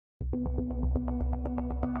I'm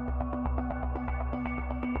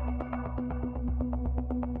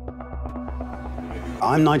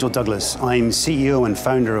Nigel Douglas. I'm CEO and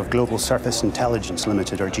founder of Global Surface Intelligence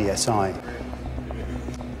Limited, or GSi.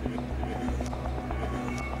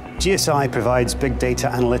 GSi provides big data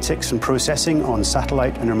analytics and processing on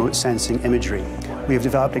satellite and remote sensing imagery. We have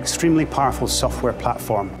developed an extremely powerful software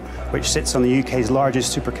platform which sits on the UK's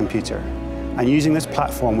largest supercomputer. And using this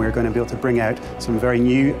platform, we're going to be able to bring out some very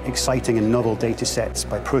new, exciting and novel data sets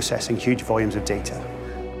by processing huge volumes of data.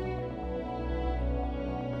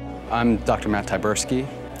 I'm Dr. Matt Tyberski.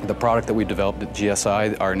 The product that we developed at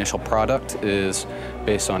GSi, our initial product, is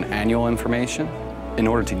based on annual information. In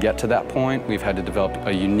order to get to that point, we've had to develop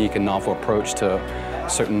a unique and novel approach to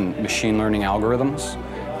certain machine learning algorithms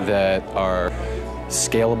that are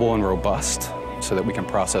scalable and robust so that we can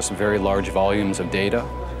process very large volumes of data.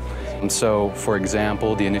 And so, for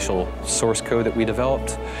example, the initial source code that we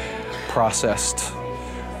developed processed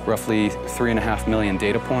roughly 3.5 million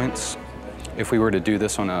data points. If we were to do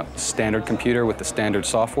this on a standard computer with the standard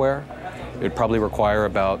software, it would probably require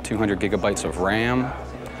about 200 gigabytes of RAM,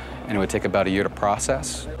 and it would take about a year to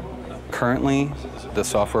process. Currently, the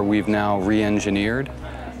software we've now re-engineered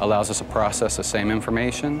allows us to process the same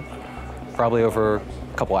information probably over a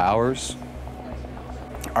couple hours.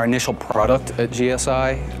 Our initial product at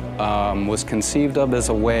GSi was conceived of as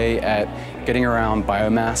a way at getting around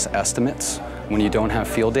biomass estimates when you don't have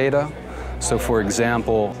field data. So for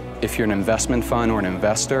example, if you're an investment fund or an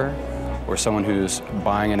investor or someone who's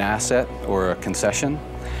buying an asset or a concession,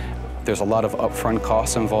 there's a lot of upfront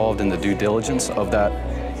costs involved in the due diligence of that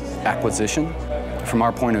acquisition. From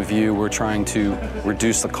our point of view, we're trying to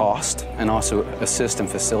reduce the cost and also assist and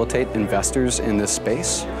facilitate investors in this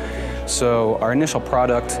space. So our initial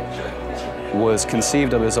product was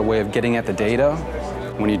conceived of as a way of getting at the data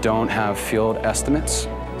when you don't have field estimates.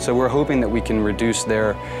 So we're hoping that we can reduce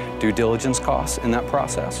their due diligence costs in that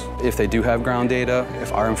process. If they do have ground data,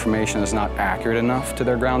 if our information is not accurate enough to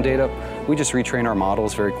their ground data, we just retrain our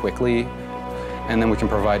models very quickly, and then we can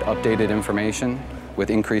provide updated information with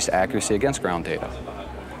increased accuracy against ground data.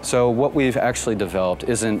 So what we've actually developed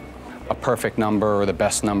isn't a perfect number or the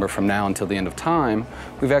best number from now until the end of time.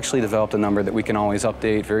 We've actually developed a number that we can always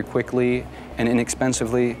update very quickly and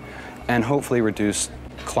inexpensively, and hopefully reduce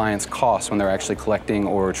clients' costs when they're actually collecting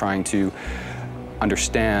or trying to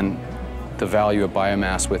understand the value of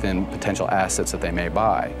biomass within potential assets that they may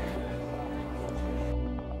buy.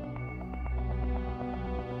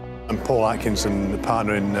 I'm Paul Atkinson,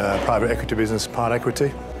 partner in private equity business, Part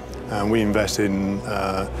Equity, and we invest in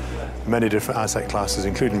many different asset classes,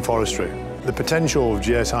 including forestry. The potential of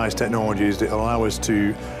GSi's technology is to allow us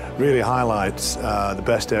to really highlight the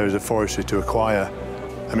best areas of forestry to acquire.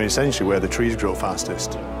 I mean, essentially where the trees grow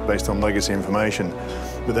fastest, based on legacy information.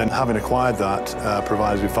 But then having acquired that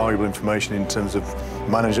provides with valuable information in terms of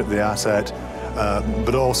management of the asset,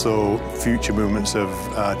 but also future movements of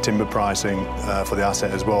timber pricing for the asset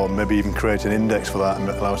as well, maybe even create an index for that and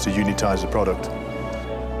allow us to unitize the product.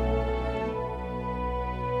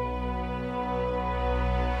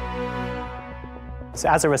 So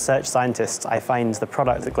as a research scientist, I find the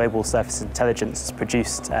product that Global Surface Intelligence has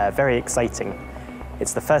produced very exciting.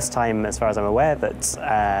 It's the first time, as far as I'm aware, that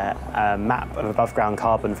a map of above-ground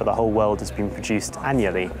carbon for the whole world has been produced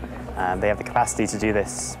annually. They have the capacity to do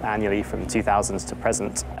this annually from 2000s to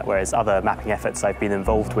present, whereas other mapping efforts I've been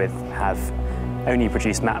involved with have only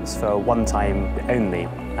produced maps for one time only.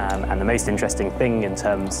 And the most interesting thing in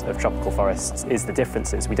terms of tropical forests is the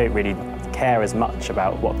differences. We don't really care as much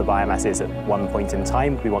about what the biomass is at one point in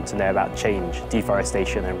time. We want to know about change,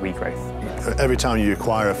 deforestation and regrowth. Every time you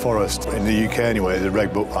acquire a forest, in the UK anyway, there's a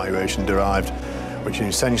reg book valuation derived, which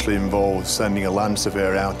essentially involves sending a land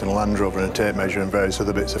surveyor out in a Land Rover and a tape measure and various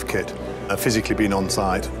other bits of kit, physically being on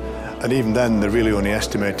site. And even then, they're really only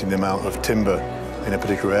estimating the amount of timber in a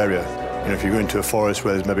particular area. You know, if you go into a forest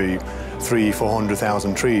where there's maybe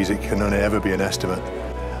 300,000–400,000 trees, it can only ever be an estimate.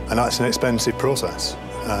 And that's an expensive process.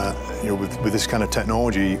 You know, with this kind of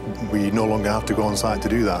technology, we no longer have to go on site to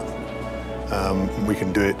do that. We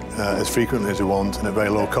can do it as frequently as we want and at very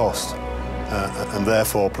low cost. And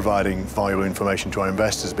therefore providing valuable information to our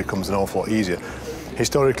investors becomes an awful lot easier.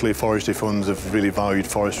 Historically, forestry funds have really valued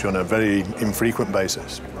forestry on a very infrequent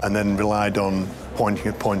basis and then relied on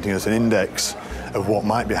pointing as an index of what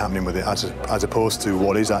might be happening with it as opposed to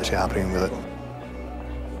what is actually happening with it.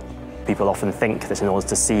 People often think that in order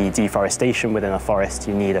to see deforestation within a forest,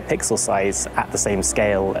 you need a pixel size at the same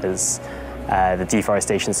scale as the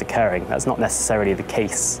deforestation is occurring. That's not necessarily the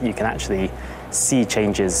case. You can actually see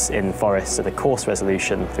changes in forests at a coarse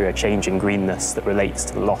resolution through a change in greenness that relates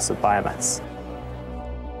to the loss of biomass.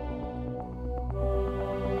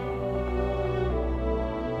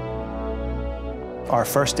 our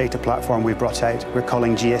first data platform we brought out, we're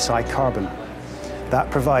calling GSi Carbon. That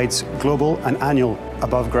provides global and annual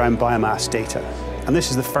above-ground biomass data. And this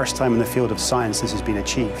is the first time in the field of science this has been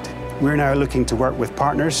achieved. We're now looking to work with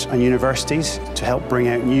partners and universities to help bring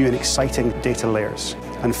out new and exciting data layers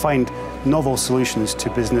and find novel solutions to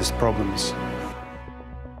business problems.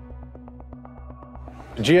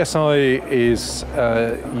 GSi is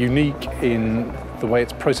unique in the way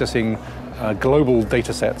it's processing global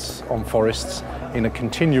data sets on forests in a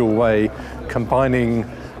continual way, combining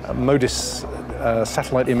MODIS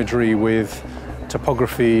satellite imagery with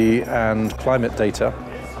topography and climate data.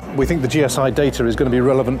 We think the GSi data is going to be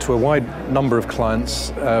relevant to a wide number of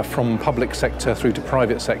clients, from public sector through to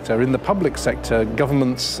private sector. In the public sector,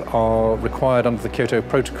 governments are required under the Kyoto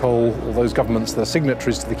Protocol, or those governments that are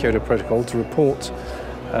signatories to the Kyoto Protocol, to report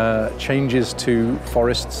changes to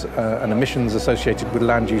forests and emissions associated with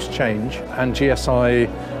land use change. And GSi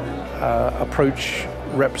approach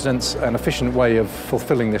represents an efficient way of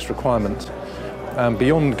fulfilling this requirement.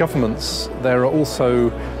 Beyond governments, there are also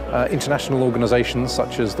international organisations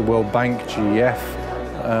such as the World Bank,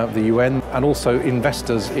 GEF, the UN, and also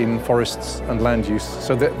investors in forests and land use,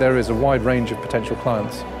 so that there is a wide range of potential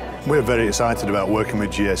clients. We're very excited about working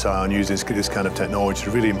with GSi and using this kind of technology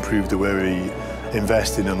to really improve the way we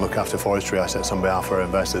invest in and look after forestry assets on behalf of our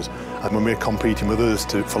investors. And when we're competing with others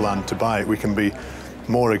for land to buy it, we can be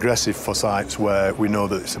more aggressive for sites where we know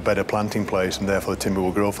that it's a better planting place and therefore the timber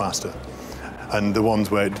will grow faster. And the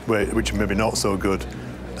ones which are maybe not so good,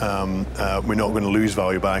 we're not going to lose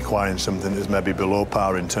value by acquiring something that's maybe below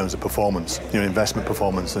par in terms of performance, investment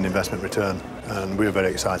performance and investment return. And we're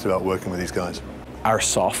very excited about working with these guys. Our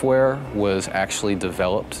software was actually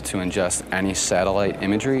developed to ingest any satellite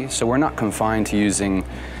imagery, so we're not confined to using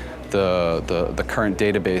the current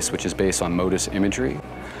database, which is based on MODIS imagery,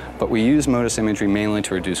 but we use MODIS imagery mainly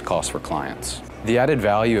to reduce costs for clients. The added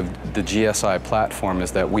value of the GSi platform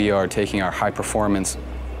is that we are taking our high-performance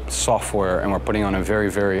software and we're putting on a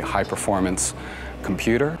very, very high-performance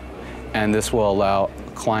computer, and this will allow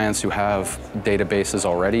clients who have databases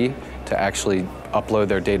already to actually upload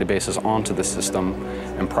their databases onto the system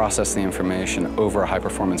and process the information over a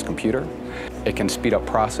high-performance computer. It can speed up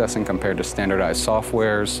processing compared to standardized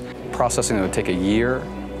softwares. Processing that would take a year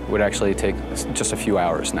would actually take just a few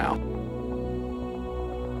hours now.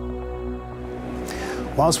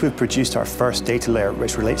 Whilst we've produced our first data layer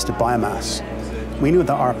which relates to biomass, we know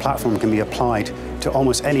that our platform can be applied to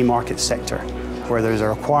almost any market sector where there's a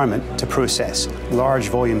requirement to process large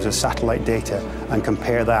volumes of satellite data and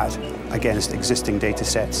compare that against existing data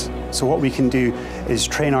sets. So what we can do is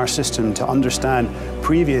train our system to understand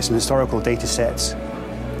previous and historical data sets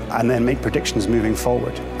and then make predictions moving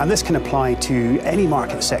forward. And this can apply to any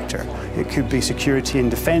market sector. It could be security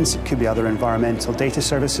and defense, it could be other environmental data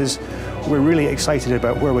services. We're really excited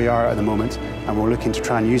about where we are at the moment, and we're looking to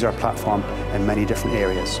try and use our platform in many different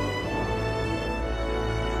areas.